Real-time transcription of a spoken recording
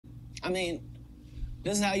mean,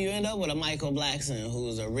 this is how you end up with a Michael Blackson,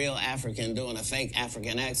 who's a real African doing a fake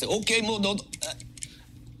African accent. Okay,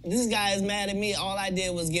 this guy is mad at me. All I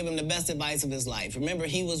did was give him the best advice of his life. Remember,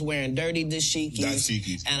 he was wearing dirty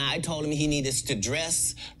dashikis. And I told him he needed to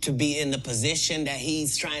dress to be in the position that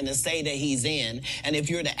he's trying to say that he's in. And if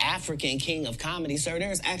you're the African king of comedy, sir,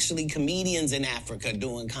 there's actually comedians in Africa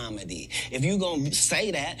doing comedy. If you're going to say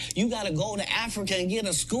that, you got to go to Africa and get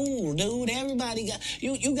a school, dude. Everybody got,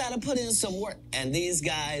 you got to put in some work. And these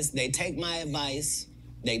guys, they take my advice,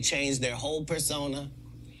 they change their whole persona,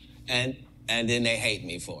 and then they hate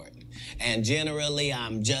me for it. And generally,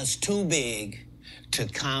 I'm just too big to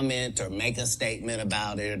comment or make a statement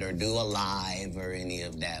about it or do a live or any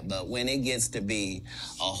of that. But when it gets to be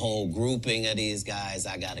a whole grouping of these guys,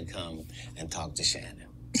 I got to come and talk to Shannon.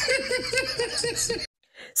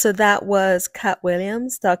 So that was Katt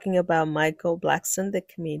Williams talking about Michael Blackson, the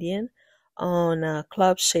comedian, on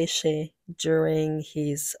Club Shay Shay during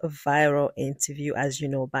his viral interview, as you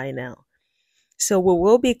know by now. So we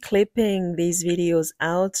will be clipping these videos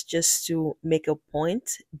out just to make a point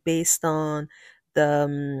based on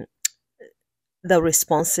the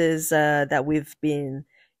responses that we've been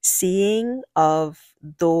seeing of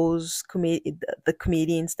those the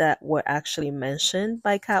comedians that were actually mentioned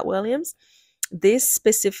by Katt Williams. This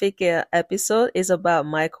specific episode is about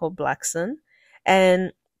Michael Blackson,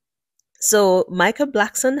 and so Michael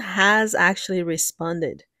Blackson has actually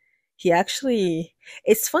responded.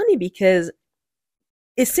 It's funny because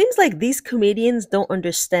it seems like these comedians don't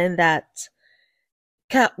understand that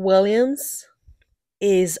Katt Williams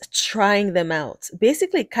is trying them out.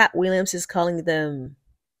 Basically, Katt Williams is calling them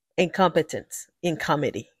incompetent in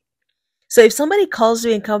comedy. So if somebody calls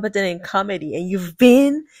you incompetent in comedy and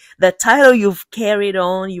the title you've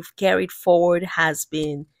carried forward has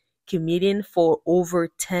been comedian for over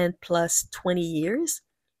 10 plus 20 years,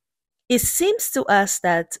 it seems to us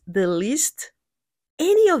that the least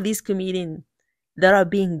any of these comedians that are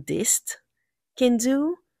being dissed can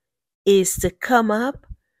do is to come up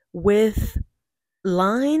with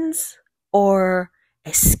lines or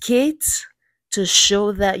a skit to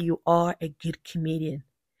show that you are a good comedian.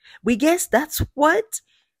 We guess that's what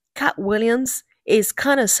Katt Williams is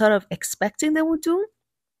kind of sort of expecting they will do.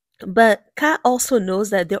 But Katt also knows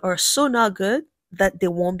that they are so not good that they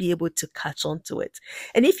won't be able to catch on to it.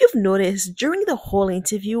 And if you've noticed, during the whole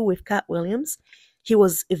interview with Katt Williams, he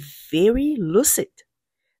was very lucid.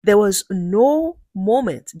 There was no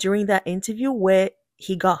moment during that interview where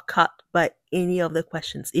he got caught by any of the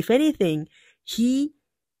questions. If anything, he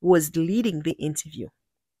was leading the interview,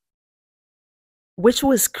 which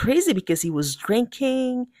was crazy because he was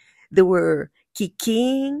drinking, they were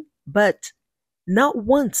kicking, but not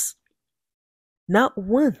once,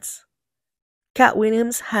 Katt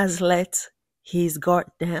Williams has let his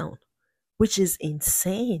guard down, which is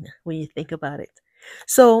insane when you think about it.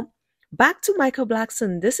 So back to Michael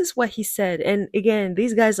Blackson, this is what he said. And again,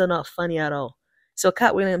 these guys are not funny at all. So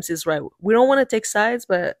Katt Williams is right. We don't want to take sides,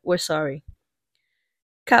 but we're sorry.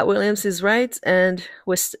 Katt Williams is right, and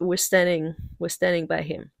we're standing by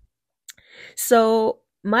him. So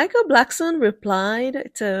Michael Blackson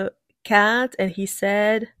replied to Katt, and he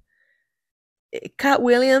said, Katt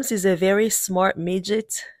Williams is a very smart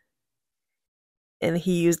midget, and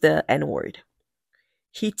he used the N-word.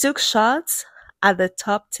 He took shots at the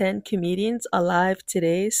top 10 comedians alive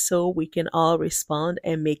today so we can all respond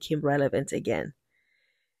and make him relevant again.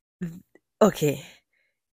 Okay.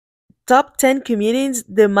 Top 10 comedians,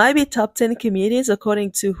 there might be top 10 comedians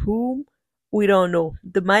according to whom we don't know.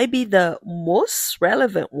 There might be the most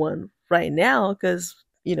relevant one right now because,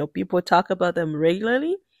 people talk about them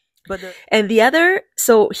regularly. And the other,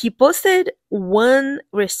 so he posted one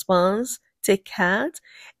response to Katt,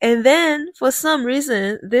 and then for some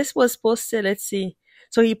reason this was posted, let's see,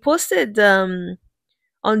 so he posted on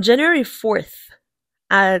January 4th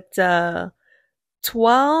at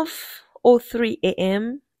 12:03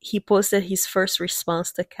 a.m. he posted his first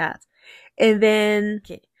response to Katt. And then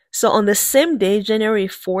so on the same day, January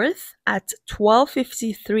 4th at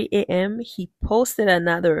 12:53 a.m. he posted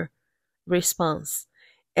another response,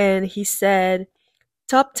 and he said,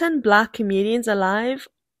 top 10 black comedians alive: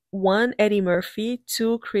 1 Eddie Murphy,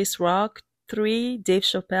 2 Chris Rock, 3 Dave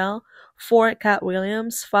Chappelle, 4 Katt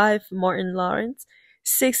Williams, 5 Martin Lawrence,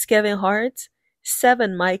 6 Kevin Hart,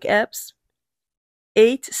 7 Mike Epps,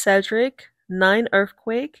 8 Cedric, 9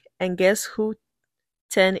 Earthquake, and guess who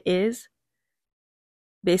 10 is?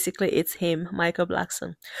 Basically, it's him, Michael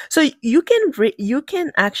Blackson. So you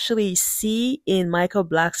can actually see in Michael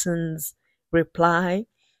Blackson's reply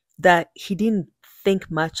that he didn't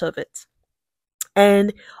think much of it.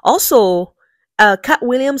 And also, Cat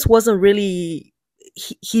Williams wasn't really,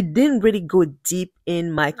 he didn't really go deep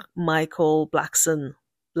in Michael Blackson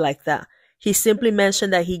like that. He simply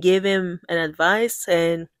mentioned that he gave him an advice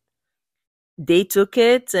and they took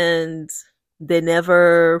it, and they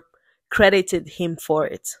never credited him for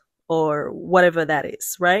it or whatever that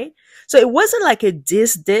is, right? So it wasn't like a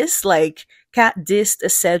diss like Cat dissed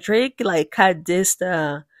Cedric, like Cat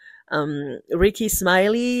dissed Ricky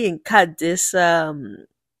Smiley, and Cat dissed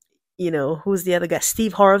who's the other guy,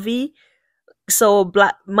 Steve Harvey. So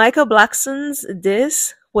Michael Blackson's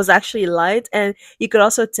diss was actually light, and you could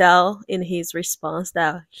also tell in his response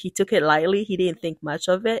that he took it lightly. He didn't think much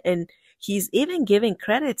of it, and he's even giving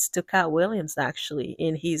credits to Cat Williams actually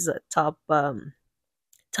in his top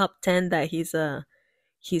 10 that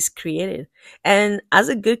he's created. And as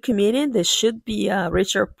a good comedian, there should be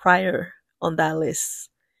Richard Pryor on that list.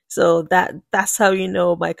 So that's how you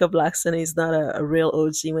know Michael Blackson is not a real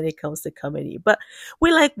OG when it comes to comedy. But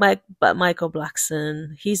we like Michael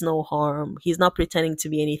Blackson. He's no harm. He's not pretending to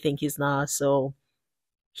be anything he's not. So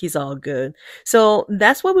he's all good. So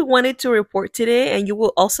that's what we wanted to report today. And you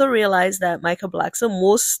will also realize that Michael Blackson,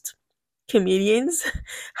 most comedians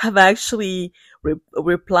have actually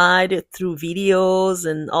replied through videos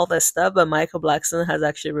and all that stuff, but Michael Blackson has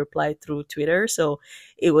actually replied through Twitter. So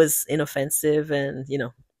it was inoffensive, and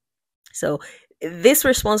so this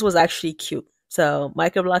response was actually cute. So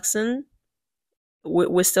Michael Blackson,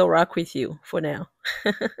 we still rock with you for now.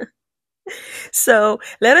 So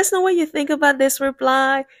let us know what you think about this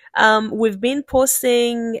reply. We've been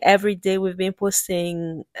posting every day. We've been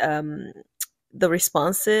posting the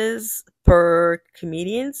responses per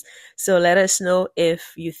comedians. So let us know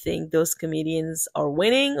if you think those comedians are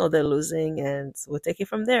winning or they're losing, and we'll take it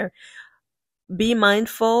from there. Be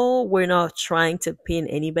mindful, we're not trying to pin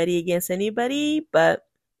anybody against anybody, but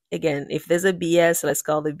again, if there's a BS, let's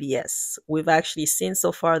call the BS. We've actually seen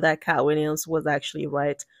so far that Katt Williams was actually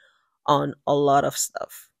right on a lot of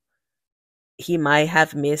stuff. He might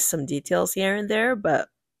have missed some details here and there, but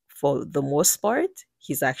for the most part,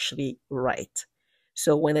 he's actually right.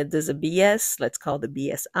 So when it does a BS, let's call the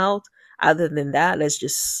BS out. Other than that, let's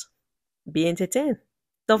just be entertained.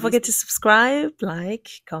 Don't forget to subscribe, like,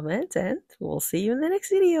 comment, and we'll see you in the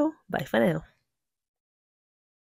next video. Bye for now.